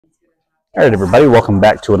All right, everybody, welcome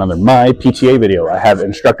back to another My PTA video. I have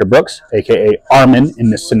Instructor Brooks, aka Armin, in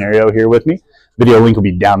this scenario here with me. Video link will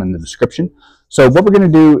be down in the description. So what we're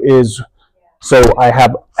going to do is, I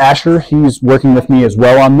have Asher, he's working with me as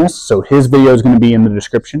well on this, so his video is going to be in the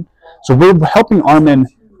description. So we're helping Armin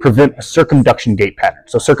prevent a circumduction gait pattern.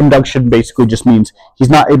 So circumduction basically just means he's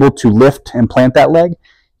not able to lift and plant that leg.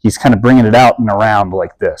 He's kind of bringing it out and around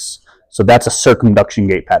like this. So that's a circumduction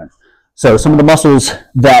gait pattern. So some of the muscles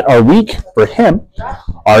that are weak for him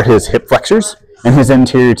are his hip flexors and his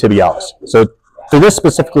anterior tibialis. So for this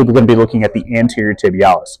specifically, we're going to be looking at the anterior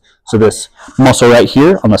tibialis. So this muscle right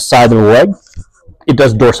here on the side of the leg, it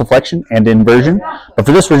does dorsiflexion and inversion. But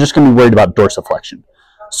for this, we're just going to be worried about dorsiflexion.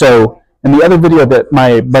 So in the other video that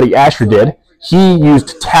my buddy Asher did, he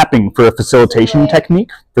used tapping for a facilitation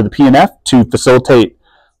technique for the PNF to facilitate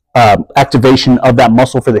activation of that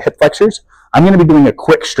muscle for the hip flexors. I'm going to be doing a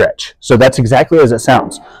quick stretch. So that's exactly as it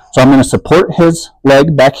sounds. So I'm going to support his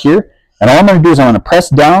leg back here, and all I'm going to do is I'm going to press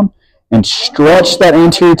down and stretch that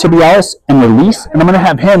anterior tibialis and release, and I'm going to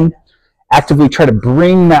have him actively try to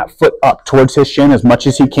bring that foot up towards his shin as much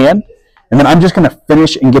as he can, and then I'm just going to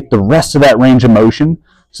finish and get the rest of that range of motion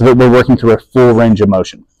so that we're working through a full range of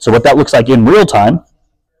motion. So what that looks like in real time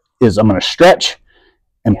is I'm going to stretch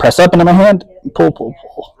and press up into my hand, and pull, pull,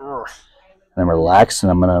 pull. Then relax,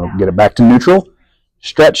 and I'm going to get it back to neutral.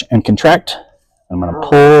 Stretch and contract. I'm going to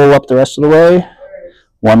pull up the rest of the way.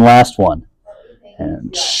 One last one.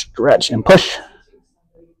 And stretch and push.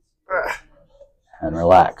 And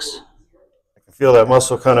relax. I can feel that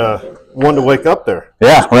muscle kind of wanting to wake up there.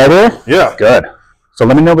 Yeah, right here? Yeah. Good. So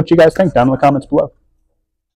let me know what you guys think down in the comments below.